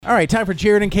All right, time for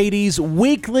Jared and Katie's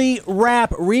Weekly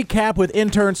Rap Recap with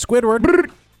intern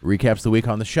Squidward. Recaps the week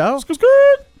on the show.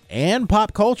 And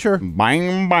pop culture.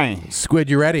 Bang, bang. Squid,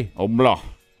 you ready? Oh, blah.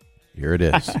 Here it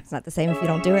is. It's not the same if you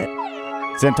don't do it.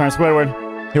 It's intern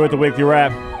Squidward here with the Weekly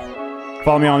Rap.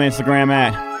 Follow me on Instagram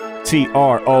at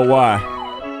TROYSANTOLLA.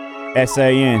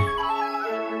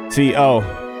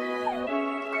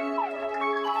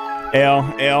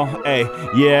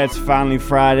 Yeah, it's finally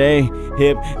Friday.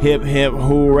 Hip, hip, hip,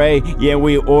 hooray. Yeah,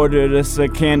 we ordered us a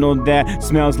candle that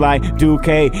smells like Duque,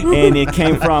 and it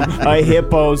came from a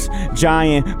hippo's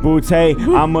giant bouquet.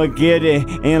 I'ma get it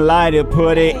and light it,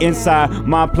 put it inside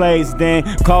my place, then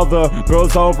call the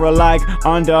girls over like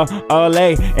under a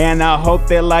lay. And I hope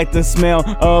they like the smell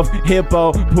of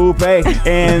hippo poop.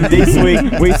 And this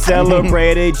week we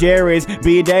celebrated Jared's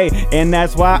B-Day, and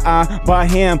that's why I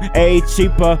bought him a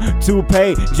cheaper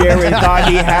toupee. Jared thought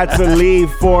he had to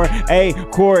leave for a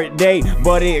court date,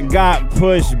 but it got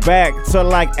pushed back to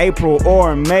like April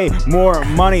or May. More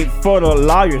money for the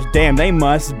lawyers, damn, they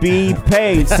must be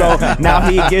paid. So now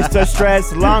he gets to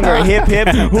stress longer. Hip hip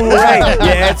hooray,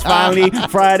 yeah, it's finally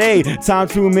Friday, time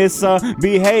to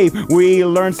misbehave. We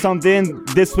learned something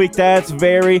this week that's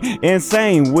very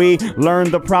insane. We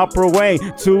learned the proper way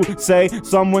to say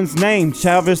someone's name.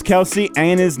 Travis Kelce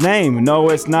ain't his name. No,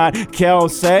 it's not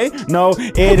Kelce. No,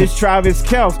 it is Travis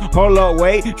Kelce. Hold up,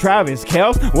 wait, Travis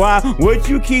Kelce? Why would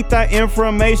you keep that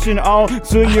information all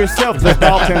to yourself? The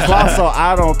Dolphins lost, so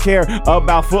I don't care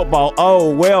about football.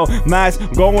 Oh well, Max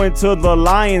going to the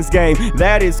Lions game.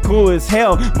 That is cool as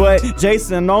hell, but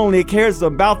Jason only cares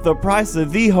about the price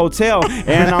of the hotel.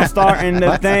 And I'm starting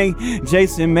to think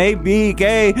Jason may be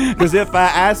gay, cause if I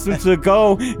ask him to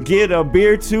go get a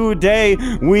beer today,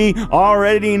 we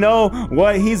already know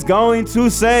what he's going to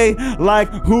say, like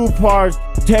who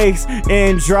partakes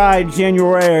in dry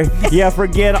January. Yeah,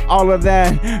 forget all of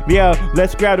that. Yeah,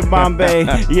 let's grab the Bombay.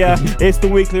 Yeah, it's the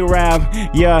Weekly Rap.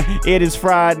 Yeah, it is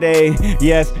Friday.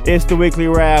 Yes, it's the Weekly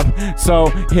Rap. So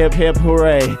hip hip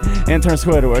hooray. Intern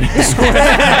Squidward.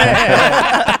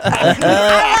 I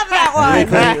love that one.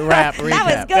 Weekly Rap Recap. That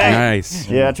was good. Nice.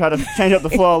 Yeah, I try to change up the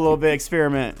flow a little bit,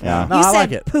 experiment. Yeah. No, You I said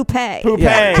like it. poupée. Poupée.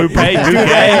 Yeah. Poupée,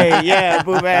 Poupée. Yeah,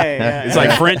 poupée. Yeah, It's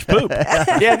like French poop.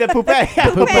 yeah, the poupée.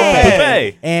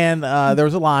 Poupée. And there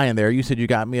was a lie in there. You said you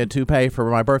got me a toupee for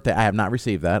my birthday. I have not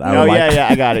received that. I Oh, would like- yeah,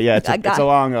 I got it. Yeah, it's I got a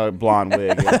long blonde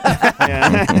wig.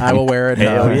 Yeah. I will wear it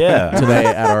Hell yeah. today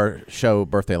at our show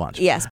birthday lunch. Yes.